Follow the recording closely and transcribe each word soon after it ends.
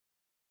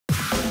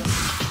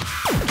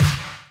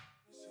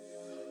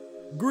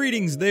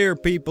Greetings there,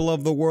 people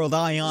of the world.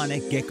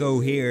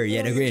 IonicGecko here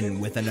yet again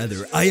with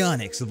another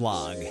Ionics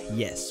vlog.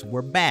 Yes,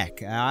 we're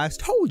back. I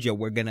told you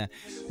we're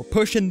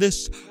pushing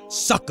this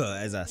sucker,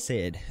 as I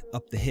said,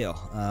 up the hill.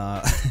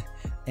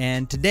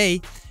 And today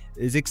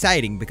is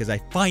exciting because I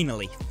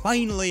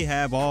finally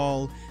have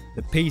all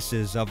the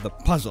pieces of the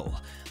puzzle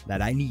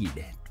that I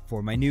need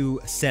for my new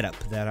setup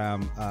that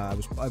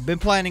I've been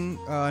planning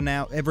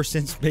now ever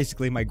since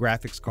basically my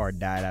graphics card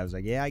died. I was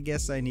like, yeah, I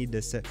guess I need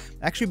to set.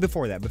 Actually,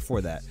 before that,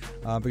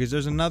 because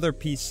there's another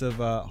piece of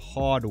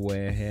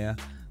hardware here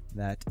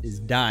that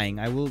is dying.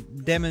 I will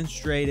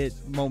demonstrate it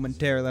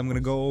momentarily. I'm gonna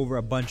go over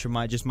a bunch of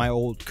my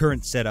old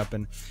current setup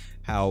and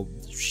how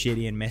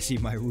shitty and messy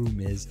my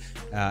room is,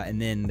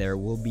 and then there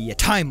will be a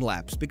time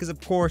lapse, because of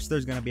course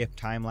there's gonna be a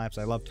time lapse.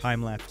 I love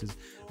time lapses.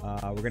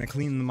 We're gonna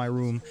clean my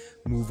room,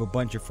 move a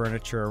bunch of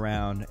furniture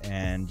around,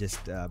 and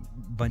just a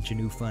bunch of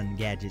new fun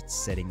gadgets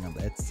setting up.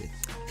 I'm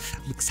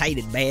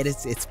excited, man.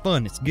 It's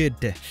fun. It's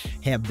good to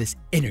have this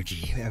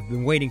energy. I've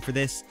been waiting for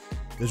this.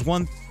 There's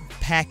one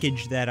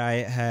package that I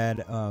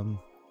had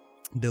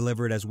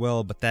delivered as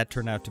well, but that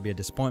turned out to be a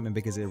disappointment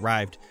because it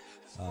arrived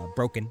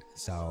broken.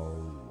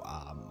 So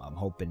I'm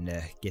hoping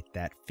to get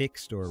that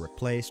fixed or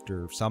replaced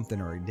or something,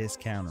 or a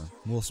discount, or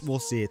we'll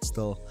see. It's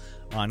still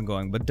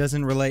ongoing, but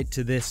doesn't relate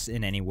to this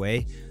in any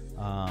way.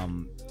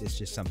 It's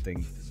just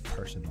something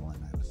personal,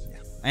 and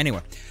yeah.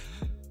 Anyway,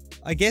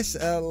 I guess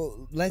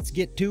let's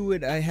get to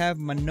it. I have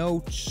my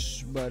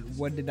notes, but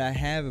what did I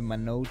have in my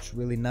notes?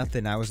 Really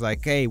nothing. I was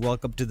like, hey,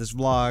 welcome to this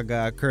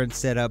vlog. Current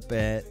setup.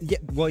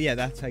 Yeah,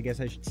 that's, I guess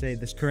I should say,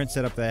 this current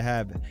setup that I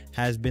have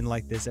has been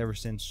like this ever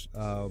since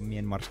me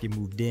and Marski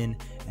moved in,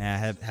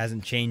 and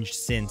hasn't changed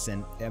since.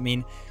 And I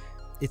mean,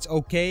 it's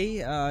okay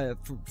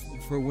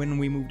for when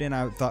we moved in.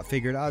 I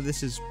figured, oh,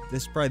 this is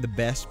probably the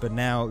best. But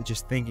now,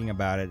 just thinking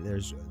about it,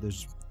 there's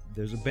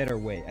a better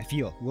way. I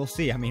feel. We'll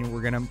see. I mean,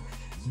 we're gonna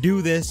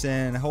do this,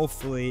 and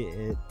hopefully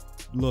it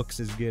looks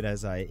as good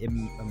as I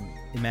am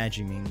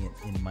imagining it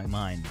in my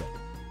mind. But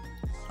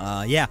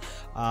yeah,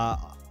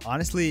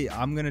 honestly,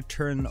 I'm gonna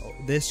turn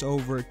this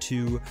over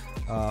to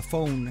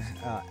phone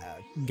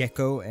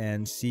Gecko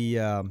and see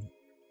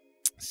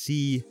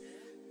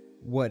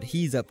what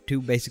he's up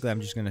to. Basically,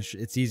 I'm just gonna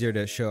it's easier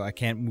to show. I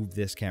can't move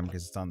this camera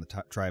because it's on the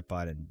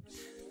tripod, and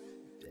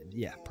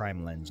yeah,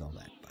 prime lens, all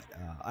that.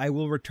 I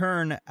will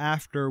return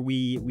after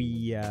we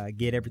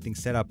get everything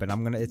set up,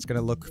 and it's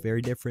gonna look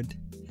very different.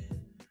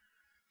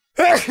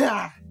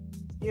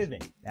 Excuse me.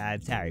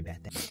 Sorry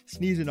about that.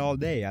 Sneezing all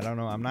day. I don't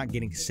know. I'm not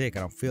getting sick. I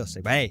don't feel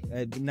sick. But hey,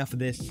 enough of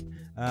this.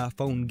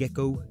 Phone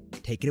Gecko,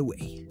 take it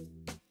away.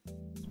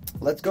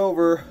 Let's go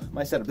over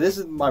my setup. This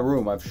is my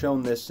room. I've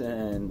shown this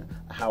in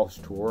a house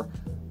tour.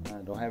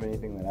 I don't have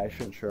anything that I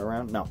shouldn't show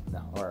around. No.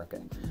 Okay.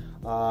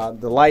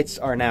 The lights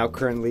are now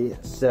currently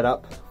set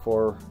up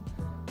for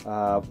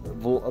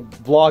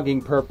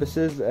vlogging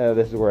purposes.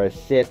 This is where I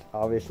sit,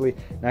 obviously.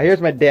 Now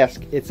here's my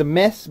desk. It's a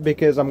mess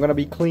because I'm gonna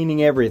be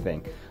cleaning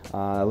everything.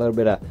 A little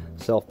bit of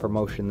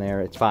self-promotion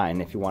there. It's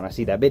fine. If you want to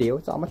see that video,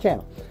 it's on my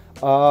channel.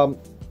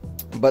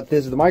 But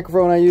this is the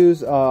microphone I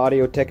use,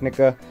 Audio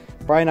Technica.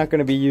 Probably not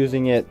gonna be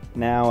using it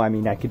now. I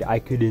mean, I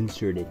could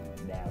insert it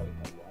now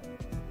if I want.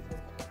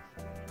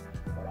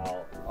 But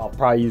I'll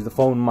probably use the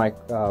phone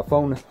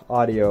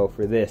audio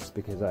for this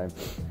because the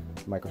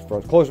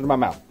microphone's closer to my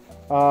mouth.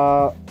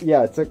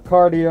 Yeah, it's a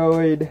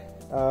cardioid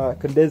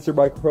condenser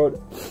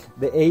microphone,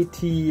 the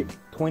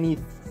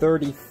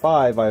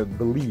AT2035, I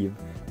believe.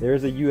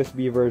 There's a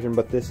USB version,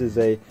 but this is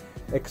a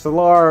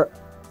XLR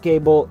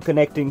cable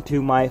connecting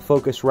to my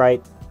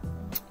Focusrite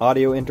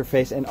audio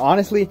interface. And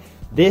honestly,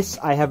 this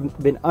I have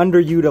been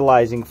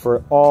underutilizing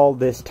for all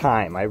this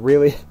time. I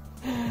really,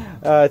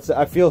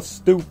 I feel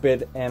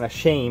stupid and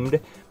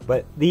ashamed,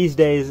 but these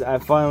days I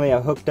finally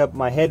hooked up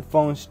my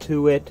headphones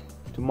to it.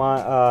 To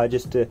my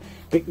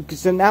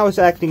so now it's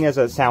acting as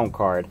a sound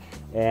card,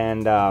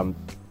 and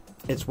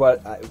it's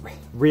what I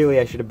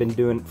should have been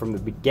doing from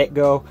the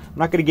get-go. I'm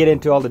not going to get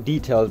into all the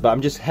details, but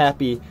I'm just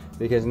happy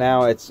because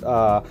now it's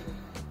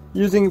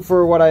using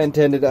for what I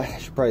intended. I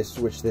should probably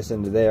switch this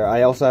into there.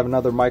 I also have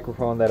another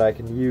microphone that I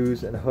can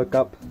use and hook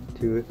up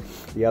to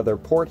the other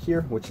port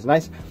here, which is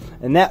nice.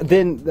 And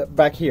then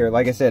back here,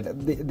 like I said,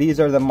 these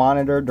are the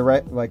monitor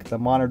the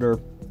monitor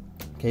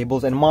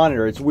cables. And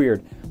monitor, it's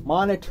weird.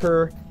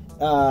 Monitor.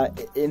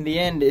 In the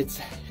end,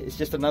 it's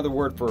just another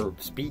word for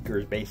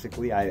speakers,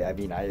 basically. I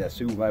mean, I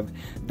assume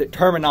the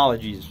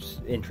terminology is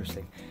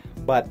interesting,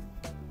 but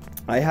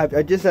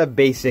I just have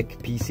basic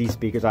PC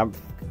speakers. I'm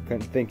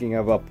thinking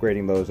of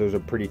upgrading those. Those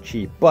are pretty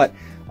cheap, but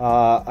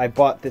I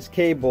bought this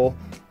cable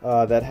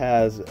that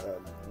has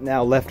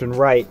now left and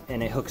right,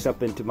 and it hooks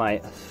up into my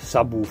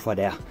subwoofer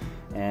there,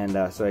 and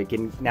so I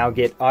can now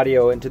get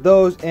audio into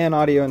those and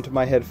audio into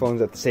my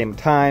headphones at the same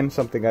time.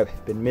 Something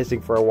I've been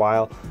missing for a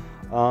while.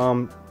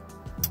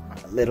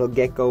 Little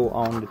gecko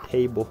on the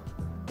table,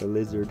 the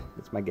lizard.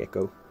 It's my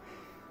gecko.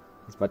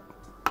 It's my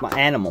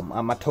animal.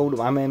 I'm my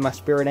totem. I'm in my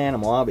spirit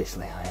animal.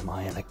 Obviously, I am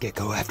a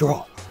gecko after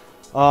all.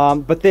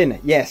 But then,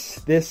 yes,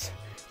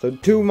 so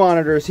 2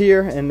 monitors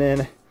here, and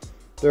then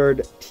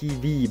third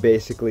TV,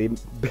 basically,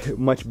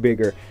 much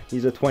bigger.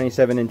 These are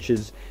 27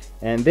 inches,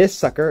 and this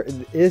sucker,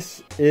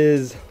 this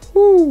is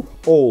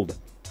old,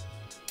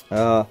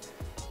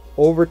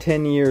 over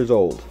 10 years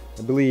old,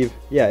 I believe.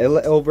 Yeah,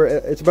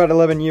 it's about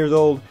 11 years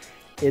old.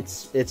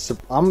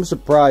 I'm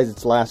surprised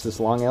it's lasted this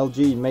long.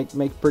 LG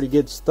make pretty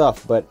good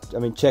stuff, but I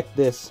mean, check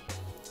this.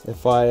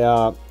 If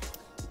I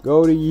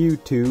go to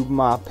YouTube,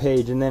 my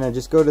page, and then I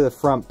just go to the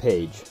front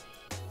page,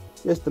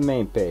 just the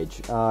main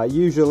page.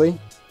 Usually,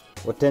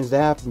 what tends to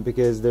happen,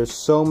 because there's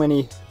so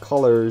many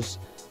colors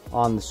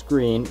on the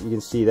screen, you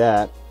can see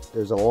that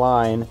there's a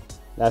line.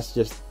 That's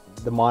just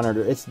the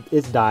monitor. It's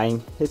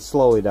dying. It's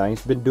slowly dying.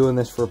 It's been doing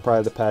this for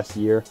probably the past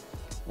year,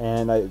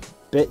 and I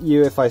bet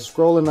you if I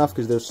scroll enough,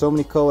 because there's so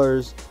many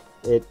colors,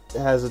 it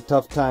has a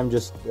tough time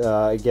just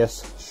I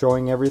guess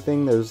showing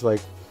everything. There's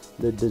like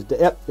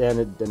yep,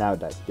 and now it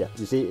died. Yeah,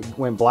 you see it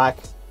went black.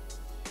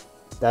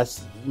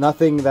 That's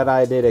nothing that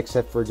I did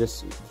except for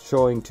just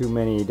showing too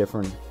many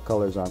different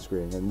colors on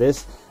screen. And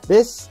this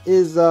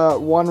is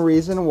one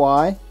reason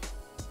why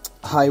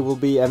I will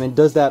be, I mean,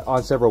 does that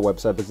on several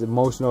websites. It's the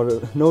most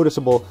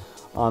noticeable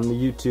on the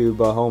YouTube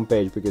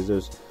homepage, because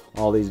there's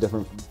all these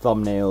different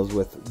thumbnails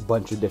with a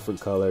bunch of different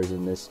colors,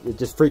 and it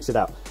just freaks it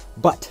out.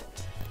 But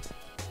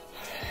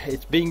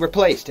it's being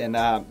replaced, and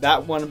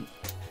that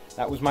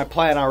was my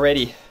plan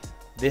already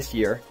this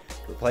year,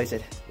 to replace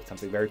it with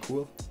something very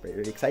cool,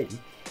 very exciting.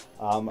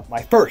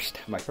 My first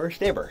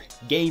ever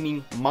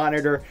gaming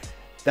monitor.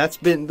 That's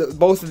been,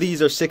 both of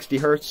these are 60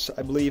 hertz,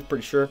 I believe,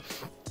 pretty sure.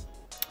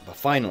 But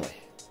finally,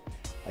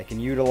 I can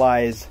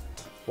utilize,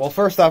 well,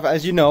 first off,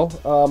 as you know,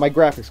 my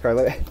graphics card,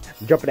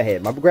 I'm jumping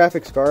ahead. My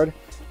graphics card,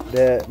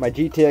 my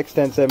GTX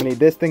 1070,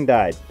 this thing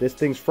died. This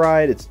thing's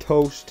fried, it's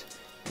toast,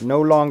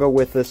 no longer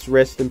with us.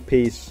 Rest in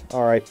peace,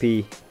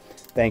 RIP.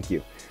 Thank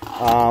you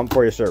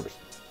for your service.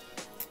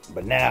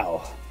 But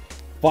now,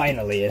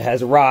 finally, it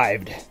has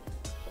arrived.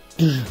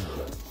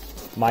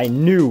 My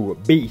new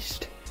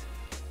beast,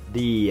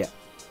 the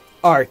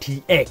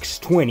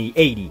RTX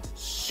 2080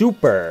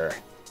 Super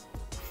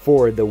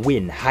for the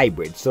win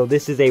hybrid. So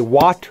this is a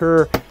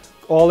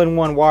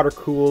all-in-one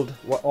water-cooled,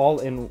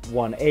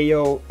 all-in-one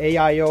AIO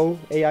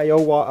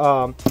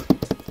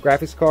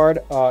graphics card,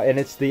 and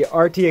it's the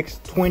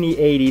RTX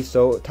 2080.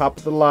 So top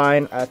of the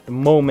line at the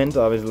moment.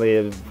 Obviously,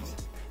 it's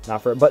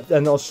not for, but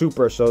and those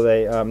Super, so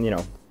they you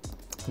know,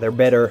 they're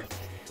better,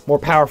 more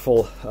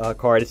powerful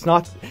card. It's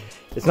not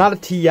a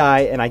TI,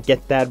 and I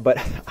get that,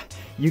 but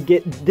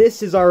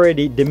this is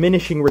already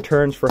diminishing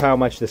returns for how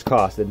much this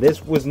cost, and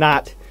this was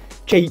not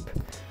cheap.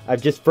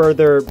 I've just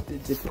further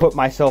put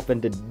myself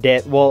into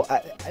debt. Well,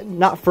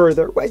 not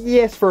further, well,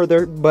 yes,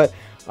 further, but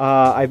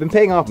I've been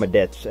paying off my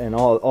debts and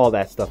all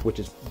that stuff, which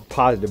is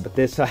positive. But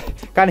this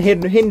kind of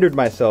hindered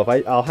myself.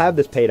 I'll have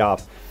this paid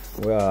off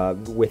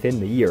within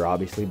the year,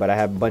 obviously, but I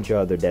have a bunch of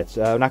other debts.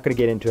 I'm not going to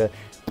get into it.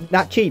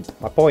 Not cheap.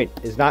 My point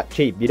is not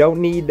cheap. You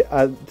don't need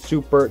a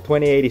Super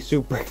 2080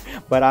 Super,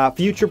 but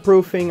future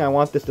proofing. I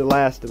want this to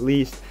last at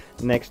least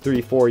the next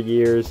 3-4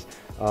 years,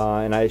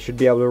 and I should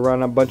be able to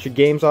run a bunch of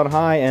games on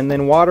high, and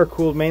then water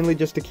cooled mainly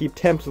just to keep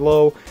temps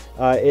low.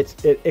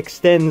 It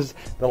extends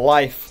the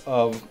life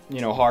of, you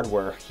know,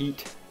 hardware.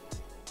 Heat,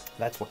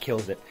 that's what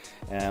kills it.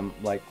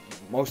 Like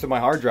most of my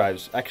hard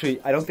drives,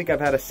 actually, I don't think I've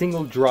had a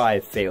single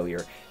drive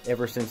failure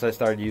ever since I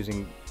started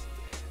using,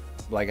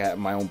 like,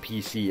 my own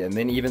PC. And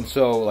then even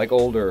so, like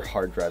older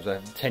hard drives, I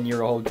have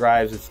 10-year-old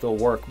drives that still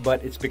work,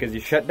 but it's because you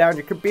shut down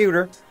your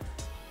computer.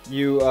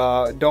 You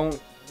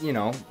don't, you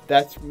know,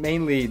 that's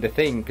mainly the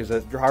thing, because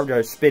the hard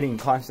drive is spinning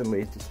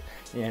constantly, just,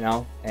 you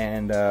know,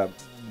 and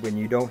when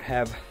you don't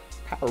have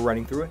power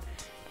running through it,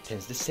 it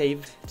tends to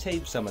save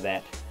some of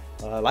that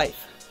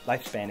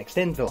lifespan,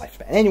 extends the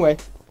lifespan. Anyway,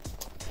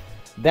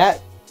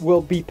 that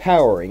will be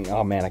powering.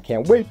 Oh man, I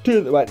can't wait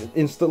to, but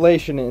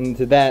installation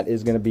into that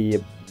is going to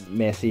be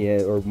messy,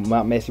 or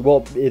not messy,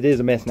 well, it is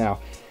a mess now.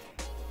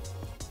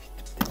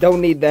 Don't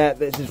need that.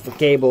 This is for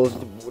cables,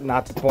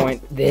 not the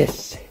point.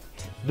 This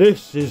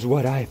is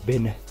what I've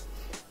been,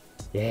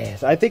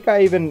 yes, I think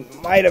I even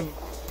might have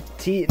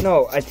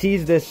I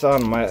teased this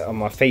on my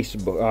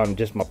Facebook, on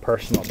just my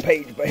personal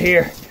page, but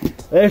here,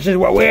 this is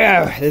what we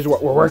have. This is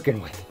what we're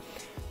working with.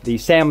 The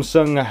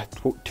Samsung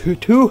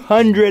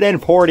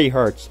 240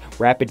 hertz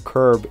rapid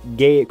curved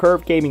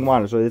gaming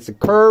monitor. So it's a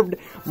curved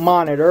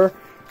monitor,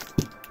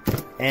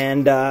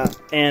 and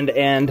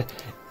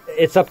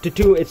it's up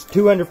to it's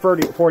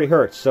 240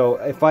 hertz. So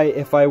if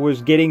I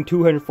was getting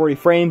 240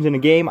 frames in a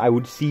game, I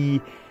would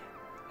see.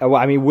 Well,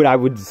 I mean, I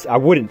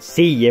wouldn't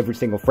see every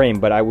single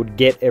frame, but I would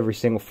get every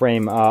single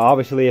frame.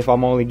 Obviously, if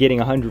I'm only getting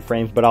 100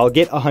 frames, but I'll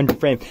get 100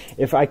 frames.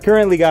 If I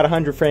currently got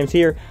 100 frames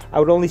here, I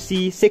would only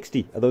see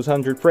 60 of those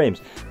 100 frames.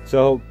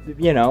 So,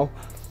 you know,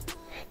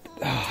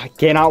 I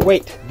cannot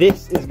wait.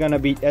 This is gonna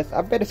be,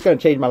 I bet it's gonna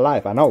change my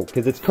life. I know,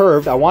 because it's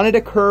curved. I wanted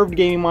a curved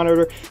gaming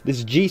monitor. This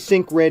is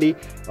G-Sync ready,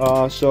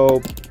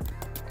 so,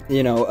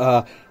 you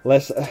know,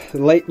 less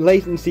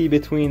latency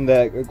between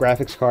the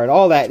graphics card,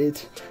 all that.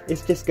 It's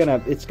just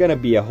gonna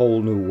be a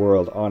whole new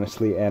world,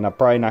 honestly, and I'm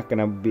probably not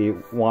gonna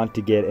want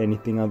to get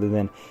anything other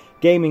than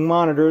gaming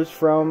monitors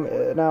from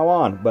now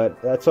on,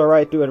 but that's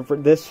alright. Doing it for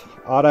this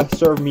ought to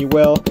serve me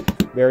well.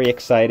 Very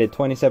excited.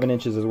 27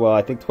 inches as well.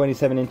 I think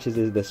 27 inches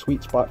is the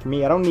sweet spot for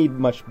me. I don't need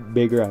much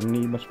bigger. I don't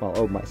need much smaller.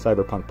 Oh, my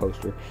Cyberpunk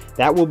poster.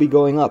 That will be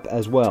going up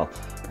as well.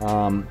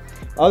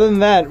 Other than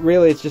that,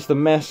 really, it's just a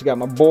mess. Got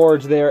my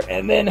boards there,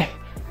 and then I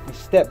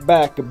step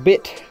back a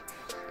bit.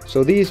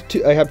 So these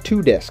two, I have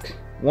two desks.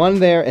 One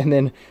there, and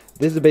then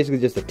this is basically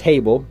just a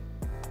table.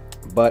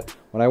 But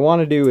what I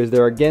want to do is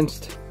they're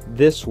against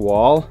this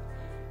wall.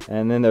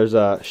 And then there's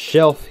a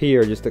shelf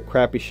here, just a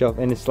crappy shelf,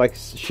 and it's like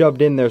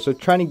shoved in there. So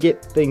trying to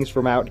get things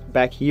from out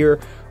back here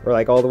or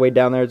like all the way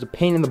down there is a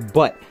pain in the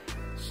butt.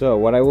 So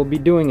what I will be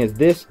doing is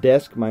this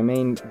desk, my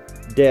main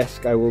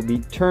desk, I will be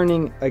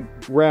turning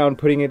around,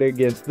 putting it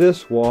against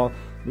this wall.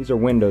 These are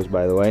windows,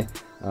 by the way.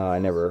 I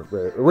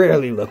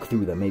rarely look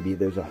through them. Maybe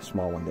there's a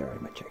small one there I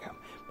might check out.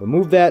 But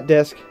move that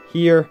desk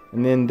here,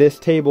 and then this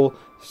table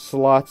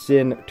slots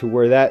in to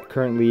where that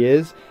currently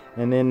is.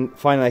 And then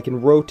finally I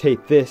can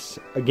rotate this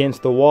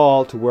against the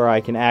wall to where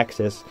I can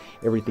access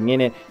everything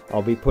in it.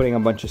 I'll be putting a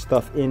bunch of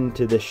stuff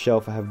into this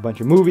shelf. I have a bunch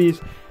of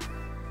movies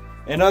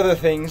and other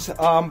things.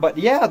 But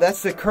yeah,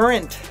 that's the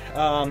current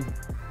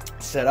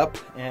setup,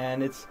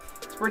 and it's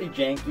pretty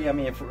janky. I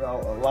mean, for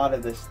a lot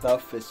of this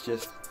stuff is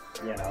just,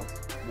 you know,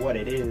 what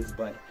it is.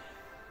 But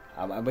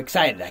I'm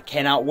excited. I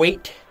cannot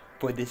wait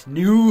for this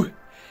new...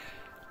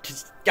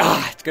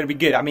 it's gonna be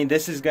good. I mean,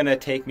 this is gonna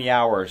take me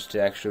hours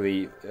to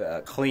actually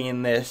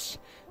clean this,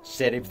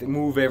 set everything,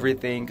 move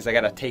everything, because I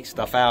gotta take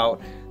stuff out,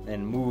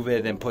 then move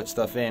it, then put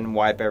stuff in,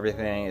 wipe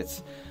everything.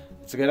 It's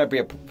gonna be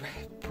a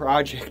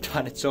project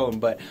on its own,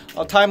 but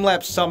I'll time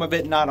lapse some of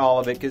it, not all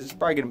of it, because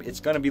it's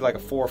gonna be like a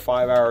 4 or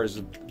 5 hours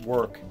of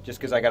work, just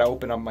because I gotta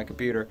open up my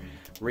computer,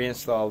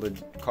 reinstall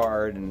the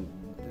card, and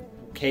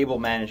the cable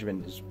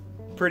management is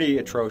pretty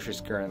atrocious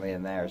currently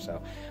in there,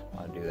 so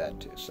I'll do that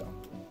too. So.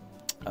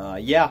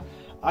 Yeah,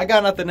 I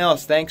got nothing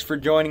else. Thanks for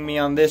joining me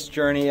on this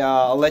journey.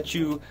 I'll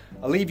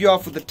leave you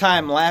off with a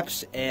time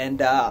lapse, and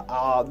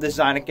this is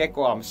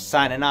IonicGecko. I'm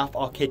signing off.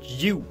 I'll catch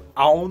you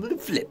on the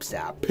flip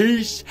side.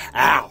 Peace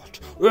out.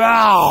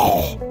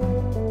 Ow!